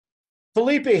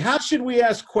Felipe, how should we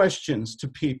ask questions to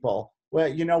people?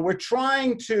 Well, we're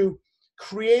trying to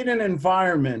create an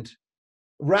environment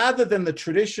rather than the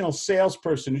traditional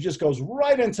salesperson who just goes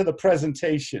right into the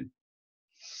presentation.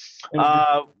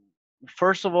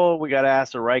 First of all, we got to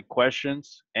ask the right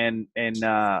questions and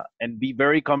be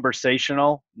very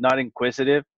conversational, not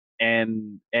inquisitive,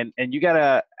 and you got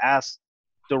to ask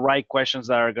the right questions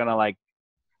that are gonna like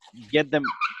get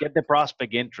the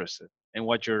prospect interested in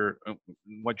what you're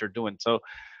doing. So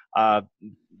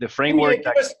the framework.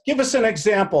 Give us an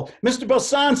example, Mr.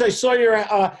 Bosans. I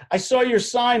saw your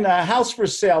sign, house for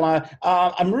sale.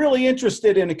 I'm really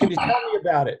interested in it. Can you tell me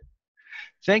about it?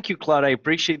 Thank you, Claude. I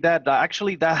appreciate that.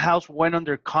 Actually, that house went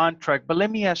under contract, but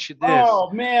let me ask you this. Oh,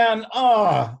 man.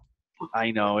 Oh.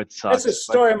 I know, it sucks. That's a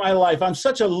story of my life. I'm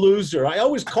such a loser. I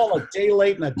always call a day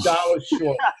late and $1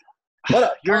 short.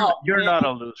 You're not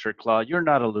a loser, Claude. You're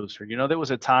not a loser. There was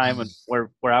a time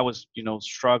where I was,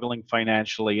 struggling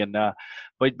financially, and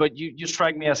but you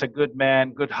strike me as a good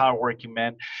man, good hardworking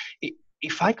man.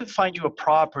 If I could find you a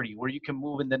property where you can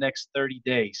move in the next 30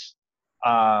 days,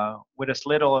 with as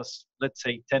little as, let's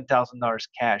say, $10,000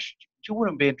 cash, you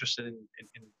wouldn't be interested in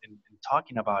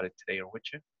talking about it today, or would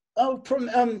you? Oh,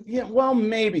 well,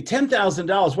 maybe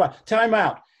 $10,000. Wow, time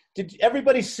out. Did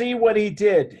everybody see what he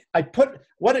did? I put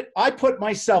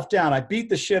myself down. I beat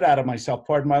the shit out of myself.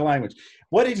 Pardon my language.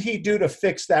 What did he do to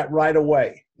fix that right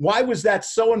away? Why was that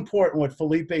so important? What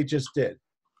Felipe just did.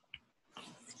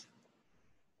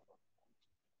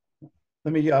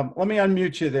 Let me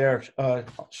unmute you there,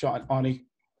 Sean, Ani.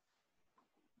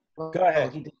 Well, go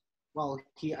ahead. He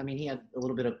had a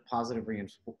little bit of positive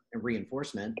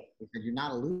reinforcement. He said, "You're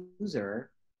not a loser."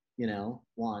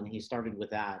 One, he started with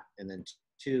that, and then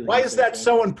two. Why is that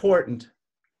so important?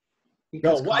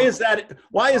 No, why is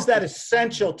that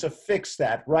essential to fix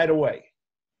that right away?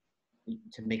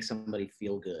 To make somebody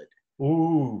feel good.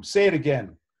 Ooh, say it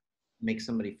again. Make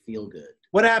somebody feel good.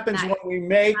 What happens when we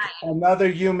make another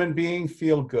human being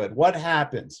feel good? What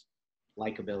happens?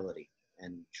 Likability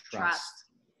and trust.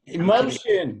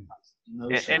 Emotion.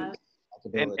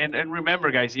 And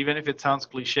remember, guys, even if it sounds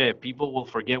cliche, people will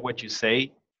forget what you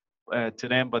say to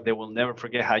them, but they will never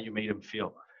forget how you made them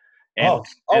feel.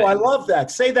 I love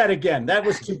that. Say that again. That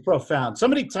was too profound.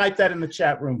 Somebody type that in the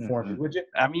chat room for me, would you?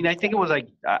 I mean, I think it was like,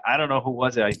 I don't know who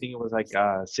was it. I think it was like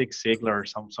Zig Ziglar or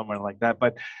somewhere like that.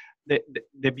 But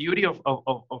the beauty of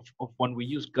when we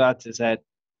use guts is that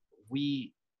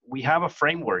we have a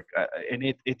framework, and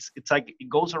it's like it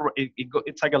goes around,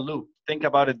 it's like a loop. Think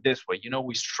about it this way.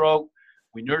 We stroke,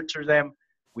 we nurture them,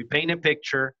 we paint a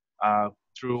picture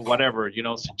through whatever,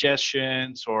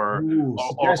 suggestions or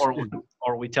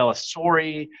we tell a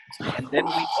story, and then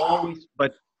we always,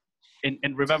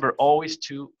 and remember, always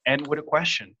to end with a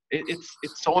question. It's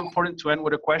so important to end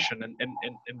with a question, and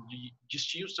you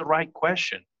just use the right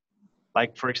question.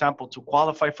 Like, for example, to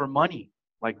qualify for money,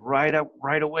 like right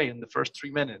away in the first 3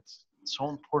 minutes. It's so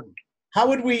important. How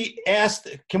would we ask?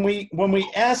 When we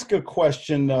ask a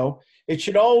question, though, it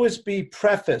should always be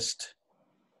prefaced,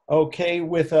 okay,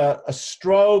 with a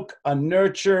stroke, a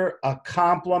nurture, a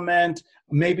compliment,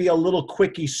 maybe a little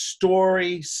quickie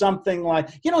story, something like,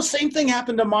 same thing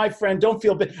happened to my friend. Don't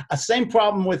feel bad. Same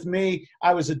problem with me.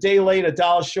 I was a day late,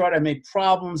 $1 short. I made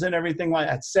problems and everything like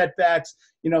that, setbacks.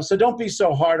 So don't be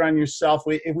so hard on yourself.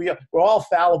 We're all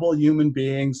fallible human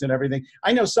beings and everything.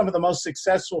 I know some of the most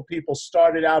successful people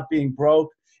started out being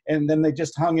broke, and then they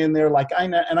just hung in there.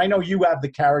 I know you have the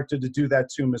character to do that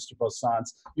too, Mr.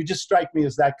 Bosans. You just strike me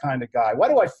as that kind of guy. Why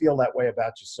do I feel that way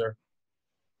about you, sir?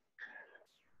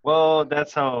 Well,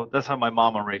 that's how my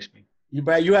mama raised me.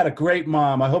 You had a great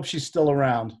mom. I hope she's still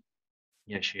around.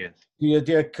 Yes, she is. Do you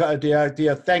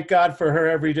thank God for her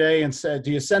every day? And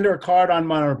do you send her a card on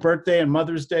her birthday and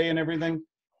Mother's Day and everything?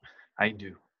 I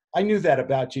do. I knew that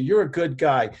about you. You're a good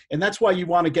guy. And that's why you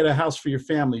want to get a house for your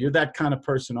family. You're that kind of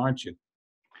person, aren't you?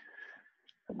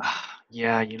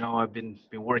 Yeah, I've been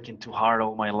working too hard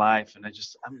all my life, and I'm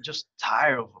just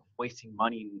tired of wasting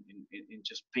money in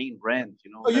just paying rent.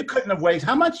 Oh, you couldn't have wasted.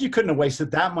 How much? You couldn't have wasted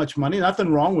that much money.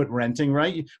 Nothing wrong with renting,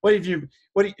 right? What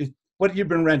have you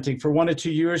been renting for 1 or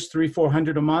 2 years?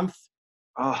 $300-400 a month?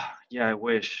 Oh, yeah, I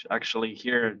wish. Actually,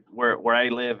 here where I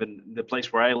live, and the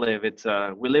place where I live, it's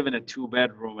we live in a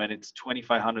 2-bedroom, and it's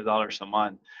 $2,500 a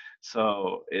month.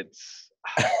 So it's.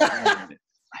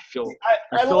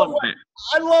 I love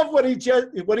what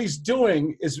he's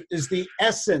doing is the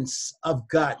essence of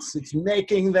guts. It's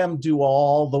making them do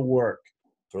all the work.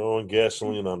 Throwing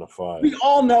gasoline on the fire. We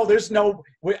all know there's no,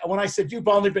 when I said you've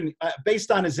only been,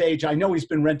 based on his age, I know he's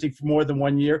been renting for more than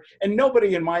 1 year, and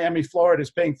nobody in Miami, Florida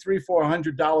is paying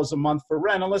 $300-400 a month for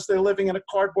rent unless they're living in a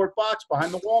cardboard box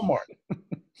behind the Walmart.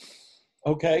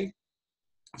 Okay?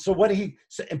 So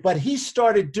but he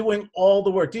started doing all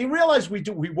the work. Do you realize we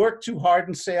work too hard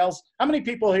in sales? How many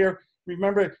people here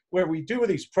remember where we do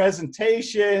these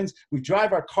presentations, we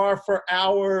drive our car for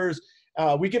hours,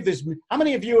 we give this, how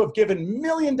many of you have given $1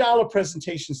 million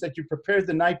presentations that you prepared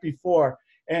the night before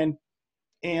and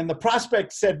the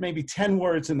prospect said maybe 10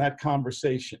 words in that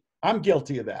conversation? I'm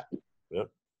guilty of that. Yep.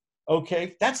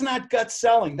 Okay, that's not gut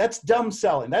selling. That's dumb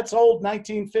selling. That's old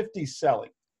 1950s selling.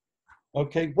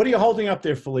 Okay, what are you holding up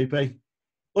there, Felipe?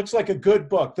 Looks like a good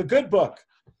book. The good book.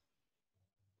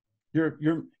 You're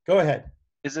go ahead.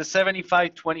 It's a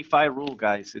 75-25 rule,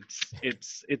 guys.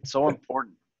 It's so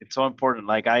important. It's so important.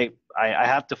 Like I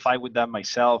have to fight with that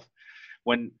myself.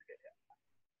 When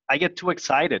I get too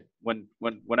excited, when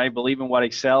I believe in what I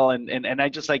sell, and I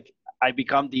just like I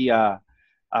become the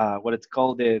what it's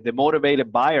called the motivated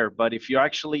buyer. But if you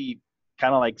actually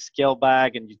kind of like scale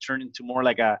back and you turn into more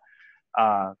like a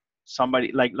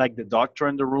somebody like the doctor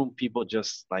in the room, people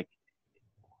just like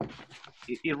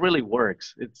it really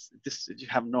works. It's just you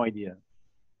have no idea.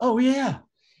 Oh yeah.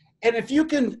 And if you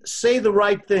can say the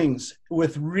right things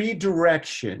with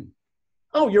redirection,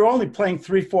 oh, you're only paying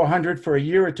 $300-400 for a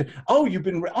year or two. Oh,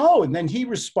 and then he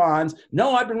responds,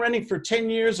 no, I've been renting for 10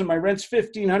 years and my rent's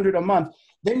 $1,500 a month.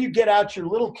 Then you get out your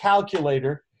little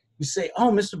calculator. You say,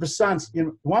 oh, Mr. Bassans,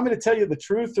 you want me to tell you the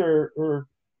truth or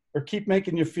keep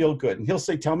making you feel good? And he'll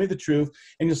say, tell me the truth.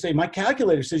 And you'll say, my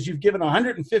calculator says you've given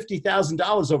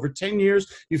 $150,000 over 10 years.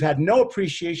 You've had no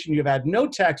appreciation. You've had no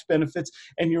tax benefits.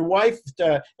 And your wife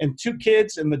and 2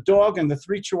 kids and the dog and the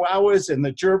 3 chihuahuas and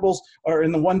the gerbils are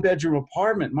in the 1-bedroom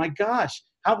apartment. My gosh,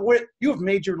 you have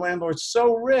made your landlord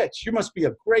so rich. You must be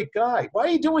a great guy. Why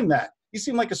are you doing that? You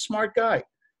seem like a smart guy.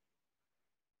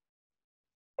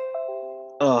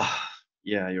 Oh,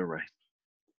 yeah, you're right.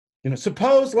 You know,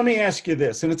 suppose, let me ask you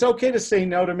this, and it's okay to say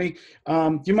no to me.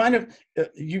 Do you mind if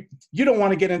you don't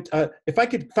want to get into, if I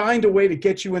could find a way to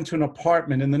get you into an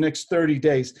apartment in the next 30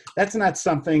 days, that's not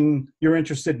something you're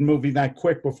interested in moving that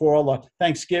quick before all the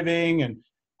Thanksgiving and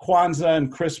Kwanzaa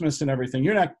and Christmas and everything.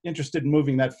 You're not interested in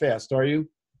moving that fast, are you?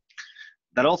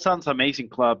 That all sounds amazing,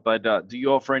 Claude, but do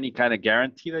you offer any kind of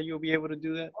guarantee that you'll be able to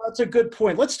do that? Well, that's a good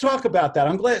point. Let's talk about that.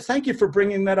 I'm glad. Thank you for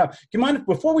bringing that up. Do you mind if,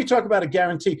 before we talk about a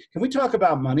guarantee, can we talk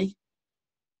about money?